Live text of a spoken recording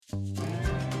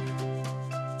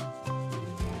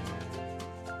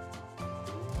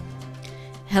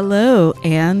Hello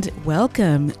and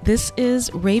welcome. This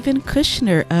is Raven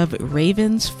Kushner of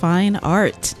Raven's Fine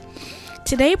Art.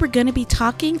 Today we're going to be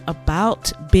talking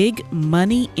about big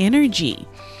money energy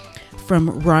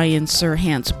from Ryan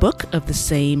Serhant's book of the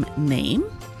same name.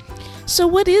 So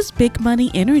what is big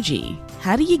money energy?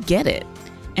 How do you get it?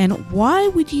 And why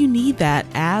would you need that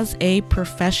as a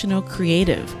professional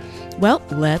creative? Well,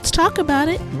 let's talk about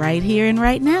it right here and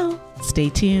right now. Stay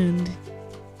tuned.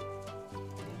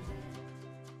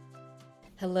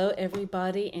 Hello,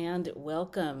 everybody, and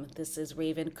welcome. This is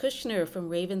Raven Kushner from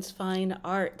Raven's Fine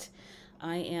Art.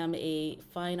 I am a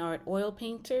fine art oil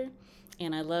painter,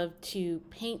 and I love to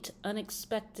paint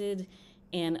unexpected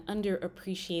and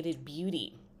underappreciated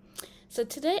beauty. So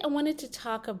today I wanted to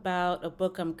talk about a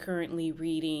book I'm currently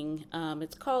reading.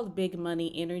 It's called Big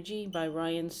Money Energy by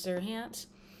Ryan Serhant.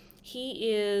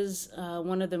 He is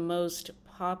one of the most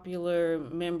popular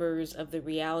members of the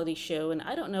reality show, and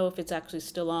I don't know if it's actually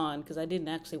still on because I didn't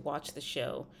actually watch the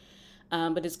show,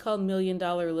 but it's called Million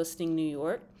Dollar Listing New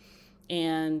York,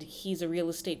 and he's a real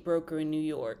estate broker in New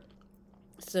York.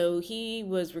 So he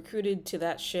was recruited to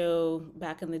that show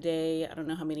back in the day. I don't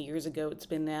know how many years ago it's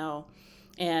been now,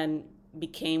 and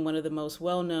became one of the most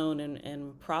well-known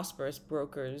and prosperous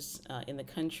brokers in the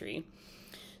country,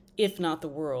 if not the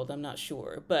world, I'm not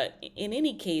sure. But in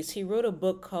any case, he wrote a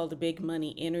book called Big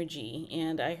Money Energy,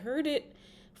 and I heard it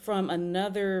from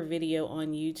another video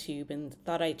on YouTube and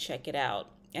thought I'd check it out.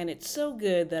 And it's so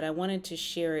good that I wanted to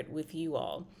share it with you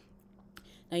all.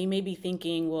 Now, you may be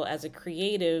thinking, well, as a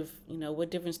creative,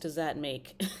 what difference does that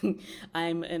make?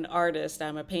 I'm an artist,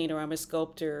 I'm a painter, I'm a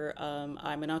sculptor,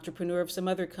 I'm an entrepreneur of some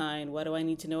other kind. What do I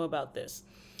need to know about this?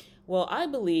 Well, I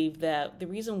believe that the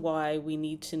reason why we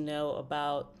need to know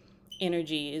about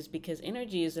energy is because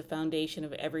energy is the foundation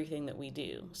of everything that we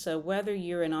do. So whether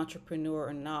you're an entrepreneur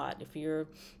or not, if you're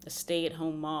a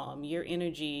stay-at-home mom, your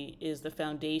energy is the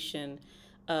foundation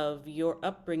of your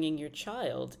upbringing, your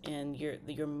child, and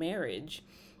your marriage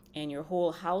and your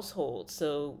whole household.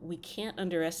 So we can't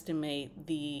underestimate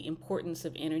the importance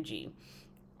of energy.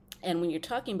 And when you're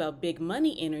talking about big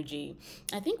money energy,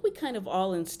 I think we kind of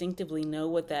all instinctively know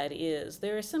what that is.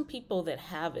 There are some people that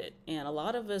have it, and a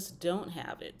lot of us don't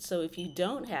have it. So if you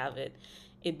don't have it,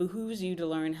 it behooves you to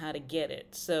learn how to get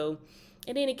it. So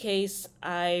in any case,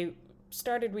 I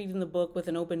started reading the book with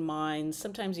an open mind.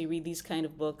 Sometimes you read these kind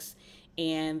of books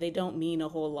and they don't mean a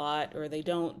whole lot, or they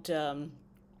don't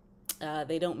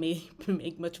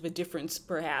make much of a difference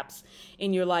perhaps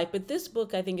in your life. But this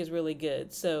book I think is really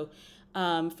good. So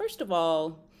first of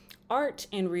all, art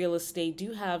and real estate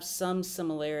do have some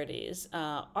similarities.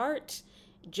 Art,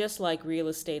 just like real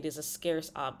estate, is a scarce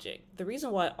object. The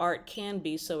reason why art can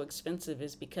be so expensive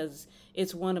is because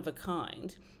it's one of a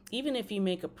kind. Even if you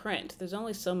make a print, there's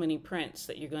only so many prints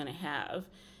that you're going to have,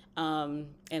 and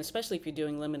especially if you're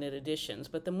doing limited editions.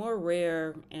 But the more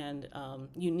rare and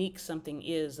unique something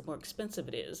is, the more expensive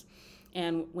it is.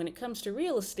 And when it comes to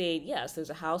real estate, yes, there's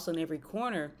a house on every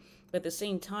corner, but at the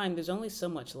same time, there's only so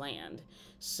much land.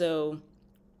 So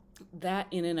that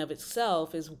in and of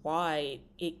itself is why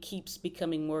it keeps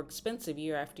becoming more expensive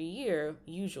year after year,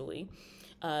 usually,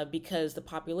 because the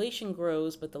population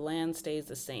grows, but the land stays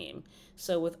the same.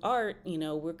 So with art,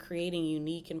 we're creating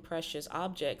unique and precious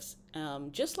objects.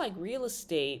 Just like real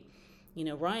estate,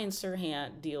 Ryan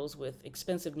Serhant deals with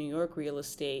expensive New York real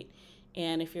estate.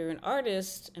 And if you're an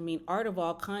artist, art of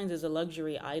all kinds is a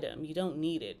luxury item. You don't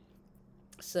need it.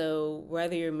 So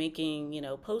whether you're making,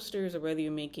 posters, or whether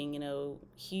you're making,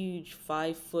 huge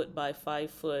 5 foot by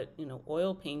 5 foot,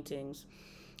 oil paintings,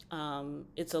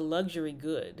 it's a luxury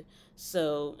good.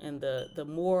 So, and the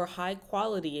more high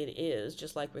quality it is,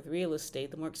 just like with real estate,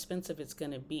 the more expensive it's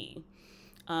going to be.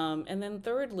 And then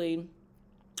thirdly,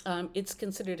 it's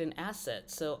considered an asset.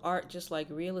 So art, just like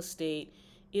real estate,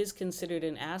 is considered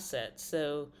an asset.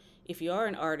 So if you are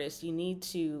an artist, you need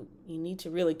to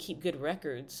really keep good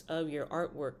records of your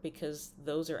artwork, because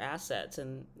those are assets,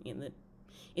 and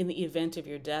in the event of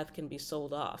your death can be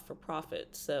sold off for profit.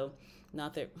 So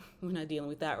not that we're not dealing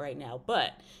with that right now,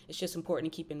 but it's just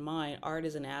important to keep in mind art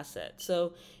is an asset.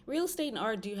 So real estate and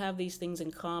art do have these things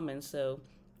in common. So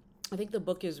I think the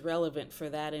book is relevant for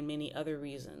that and many other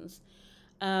reasons.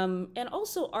 And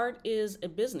also, art is a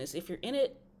business. If you're in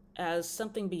it as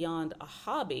something beyond a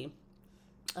hobby,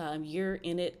 you're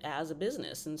in it as a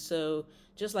business. And so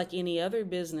just like any other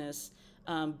business,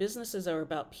 businesses are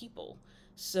about people.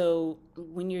 So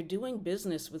when you're doing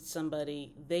business with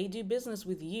somebody, they do business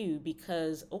with you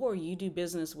or you do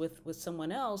business with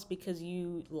someone else because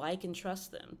you like and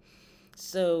trust them.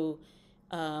 So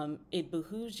it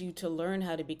behooves you to learn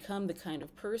how to become the kind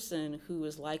of person who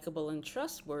is likable and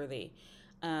trustworthy.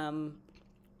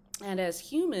 And as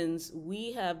humans,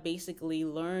 we have basically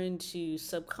learned to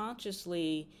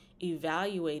subconsciously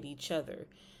evaluate each other.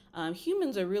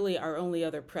 Humans are really our only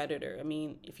other predator. I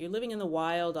mean, if you're living in the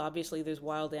wild, obviously there's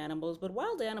wild animals, but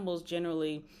wild animals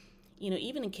generally,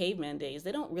 even in caveman days,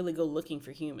 they don't really go looking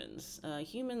for humans.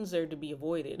 Humans are to be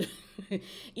avoided,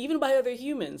 even by other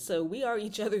humans. So we are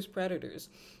each other's predators.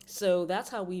 So that's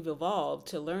how we've evolved,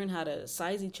 to learn how to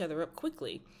size each other up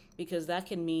quickly, because that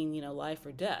can mean, life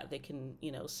or death. It can,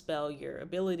 spell your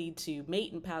ability to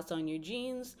mate and pass on your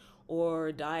genes,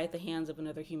 or die at the hands of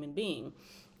another human being.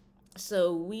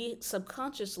 So we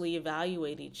subconsciously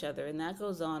evaluate each other, and that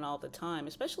goes on all the time,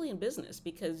 especially in business,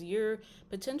 because you're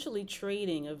potentially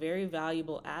trading a very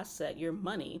valuable asset, your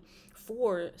money,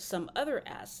 for some other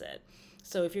asset.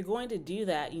 So if you're going to do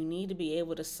that, you need to be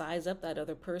able to size up that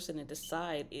other person and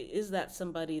decide, is that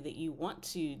somebody that you want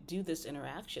to do this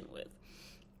interaction with?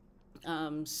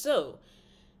 So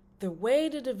the way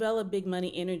to develop big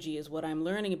money energy is what I'm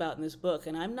learning about in this book,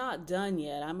 and I'm not done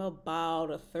yet. I'm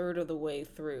about a third of the way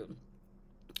through.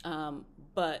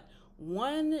 But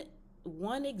one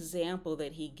example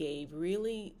that he gave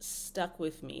really stuck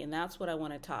with me, and that's what I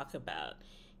want to talk about.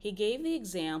 He gave the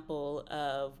example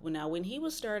of, when he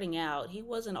was starting out, he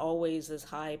wasn't always this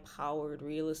high-powered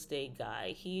real estate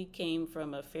guy. He came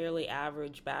from a fairly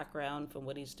average background from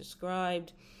what he's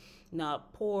described,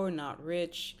 not poor, not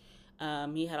rich.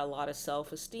 He had a lot of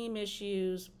self-esteem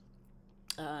issues,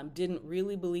 didn't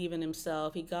really believe in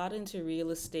himself. He got into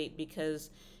real estate because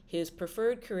his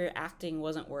preferred career, acting,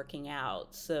 wasn't working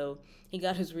out. So he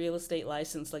got his real estate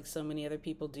license like so many other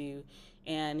people do,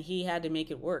 and he had to make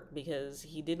it work because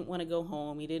he didn't want to go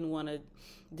home. He didn't want to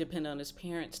depend on his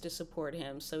parents to support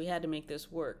him, so he had to make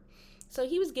this work. So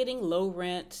he was getting low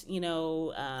rent,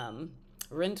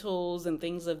 rentals and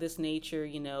things of this nature,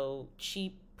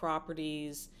 cheap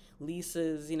properties,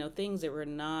 leases, things that were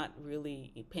not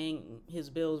really paying his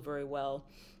bills very well.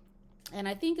 And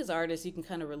I think as artists, you can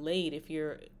kind of relate. If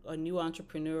you're a new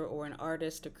entrepreneur or an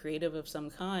artist or creative of some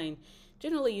kind,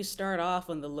 generally you start off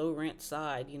on the low rent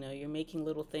side. You're making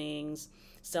little things,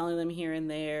 selling them here and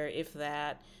there, if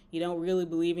that. You don't really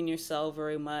believe in yourself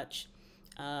very much.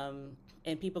 And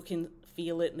people can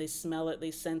feel it and they smell it,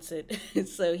 they sense it.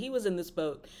 So he was in this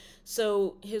boat.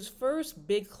 So his first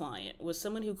big client was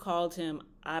someone who called him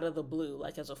out of the blue,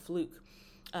 like as a fluke.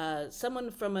 Someone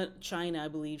from China, I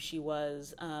believe she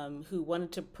was, who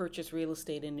wanted to purchase real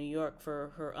estate in New York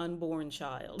for her unborn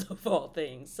child, of all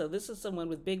things. So this is someone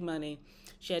with big money.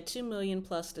 She had $2 million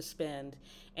plus to spend.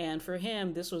 And for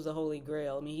him, this was the holy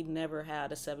grail. I mean, he'd never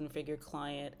had a 7-figure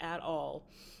client at all.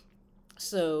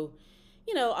 So,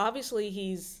 obviously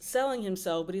he's selling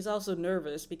himself, but he's also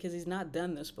nervous because he's not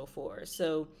done this before.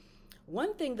 So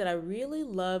one thing that I really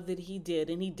love that he did,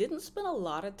 and he didn't spend a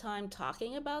lot of time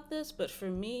talking about this, but for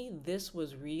me, this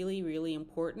was really, really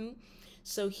important.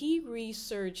 So he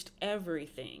researched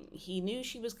everything. He knew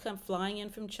she was flying in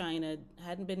from China,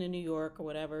 hadn't been in New York or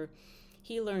whatever.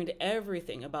 He learned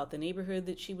everything about the neighborhood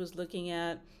that she was looking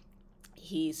at.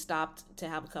 He stopped to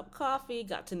have a cup of coffee,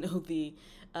 got to know the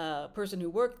person who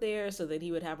worked there so that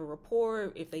he would have a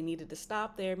rapport if they needed to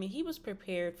stop there. I mean, he was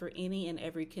prepared for any and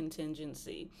every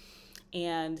contingency.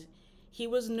 And he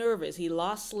was nervous. He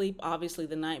lost sleep, obviously,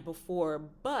 the night before.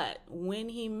 But when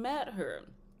he met her,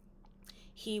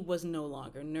 he was no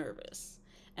longer nervous.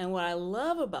 And what I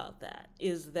love about that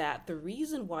is that the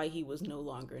reason why he was no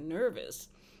longer nervous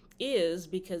is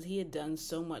because he had done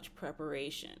so much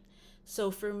preparation.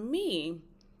 So for me,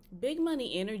 big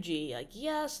money energy, like,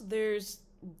 yes, there's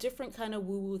different kind of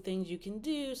woo-woo things you can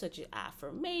do, such as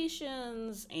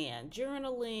affirmations and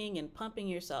journaling and pumping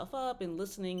yourself up and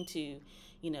listening to,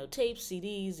 tapes,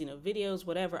 CDs, videos,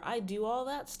 whatever. I do all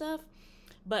that stuff.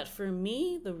 But for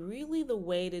me, the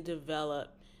way to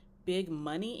develop big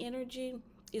money energy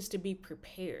is to be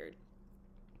prepared.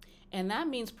 And that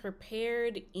means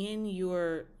prepared in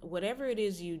your, whatever it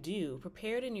is you do,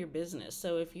 prepared in your business.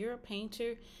 So if you're a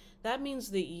painter, that means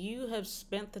that you have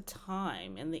spent the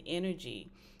time and the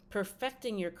energy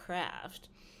perfecting your craft.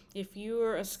 If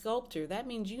you're a sculptor, that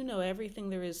means you know everything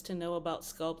there is to know about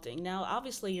sculpting. Now,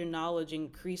 obviously, your knowledge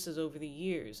increases over the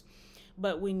years.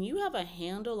 But when you have a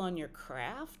handle on your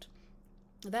craft,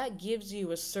 that gives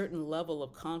you a certain level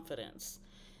of confidence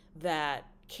that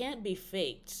can't be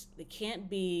faked. It can't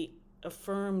be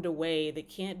affirmed away. That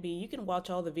can't be, you can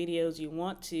watch all the videos you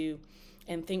want to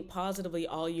and think positively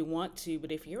all you want to,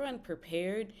 but if you're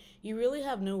unprepared, you really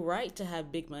have no right to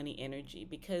have big money energy,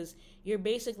 because you're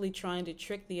basically trying to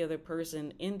trick the other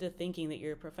person into thinking that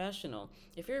you're a professional.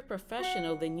 If you're a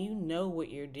professional, then you know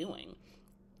what you're doing.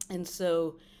 And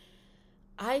so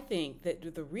I think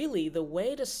that the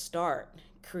way to start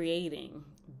creating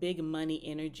big money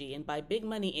energy. And by big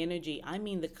money energy, I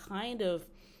mean the kind of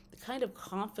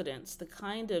confidence, the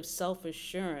kind of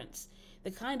self-assurance,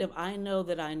 the kind of I know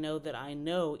that I know that I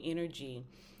know energy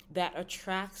that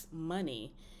attracts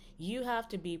money. You have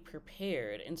to be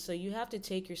prepared. And so you have to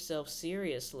take yourself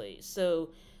seriously. So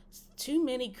too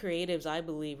many creatives, I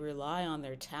believe, rely on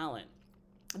their talent.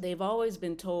 They've always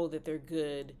been told that they're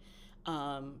good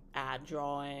at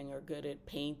drawing or good at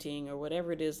painting or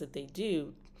whatever it is that they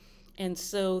do. And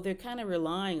so they're kind of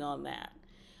relying on that.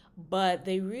 But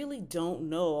they really don't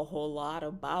know a whole lot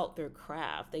about their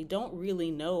craft. They don't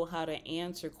really know how to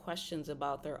answer questions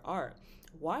about their art.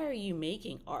 Why are you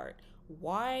making art?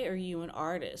 Why are you an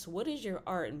artist? What does your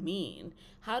art mean?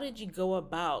 How did you go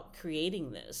about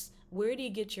creating this? Where do you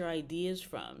get your ideas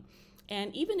from?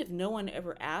 And even if no one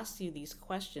ever asks you these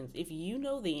questions, if you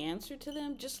know the answer to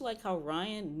them, just like how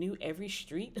Ryan knew every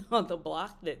street on the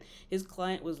block that his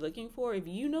client was looking for, if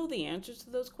you know the answers to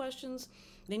those questions,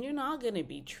 then you're not going to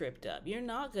be tripped up. You're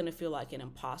not going to feel like an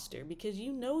imposter because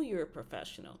you know you're a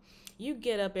professional. You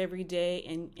get up every day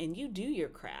and you do your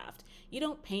craft. You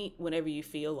don't paint whenever you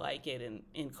feel like it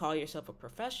and call yourself a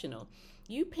professional.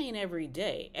 You paint every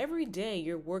day. Every day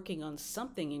you're working on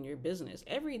something in your business.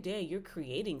 Every day you're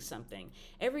creating something.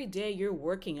 Every day you're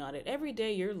working on it. Every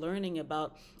day you're learning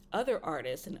about other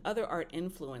artists and other art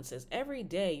influences. Every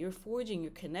day you're forging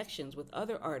your connections with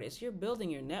other artists. You're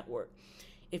building your network.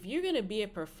 If you're going to be a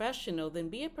professional, then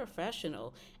be a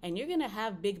professional. And you're going to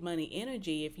have big money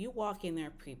energy if you walk in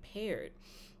there prepared.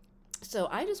 So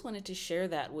I just wanted to share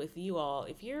that with you all.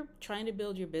 If you're trying to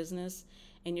build your business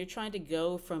and you're trying to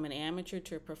go from an amateur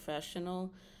to a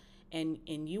professional, and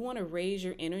you want to raise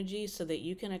your energy so that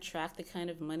you can attract the kind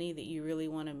of money that you really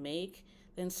want to make,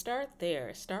 then start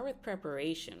there. Start with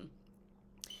preparation.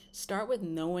 Start with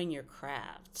knowing your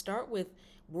craft. Start with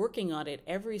working on it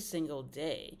every single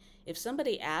day. If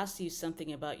somebody asks you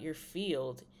something about your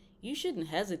field, you shouldn't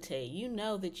hesitate. You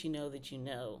know that you know that you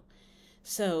know.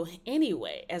 So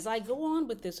anyway, as I go on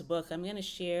with this book, I'm going to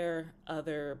share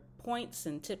other points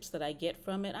and tips that I get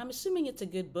from it. I'm assuming it's a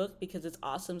good book because it's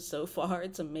awesome so far.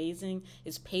 It's amazing.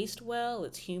 It's paced well.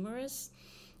 It's humorous.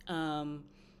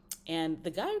 And the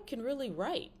guy can really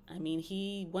write. I mean,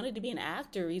 he wanted to be an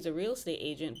actor. He's a real estate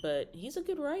agent, but he's a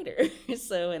good writer.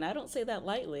 So, and I don't say that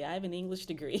lightly. I have an English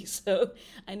degree, so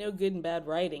I know good and bad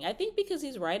writing. I think because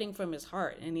he's writing from his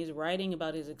heart and he's writing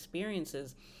about his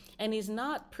experiences, and he's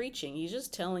not preaching. He's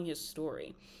just telling his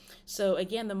story. So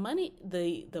again,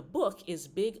 the book is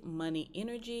Big Money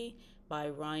Energy by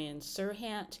Ryan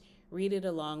Serhant. Read it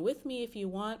along with me if you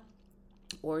want,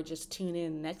 or just tune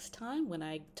in next time when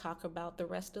I talk about the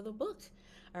rest of the book.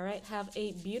 All right, have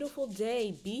a beautiful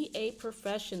day. Be a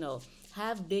professional.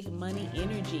 Have big money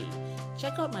energy.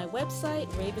 Check out my website,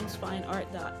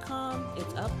 ravensfineart.com.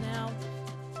 It's up now.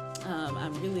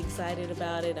 I'm really excited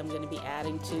about it. I'm going to be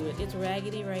adding to it. It's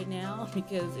raggedy right now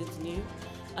because it's new,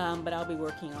 but I'll be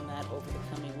working on that over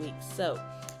the coming weeks. So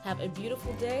have a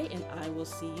beautiful day, and I will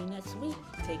see you next week.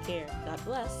 Take care. God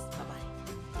bless. Bye-bye.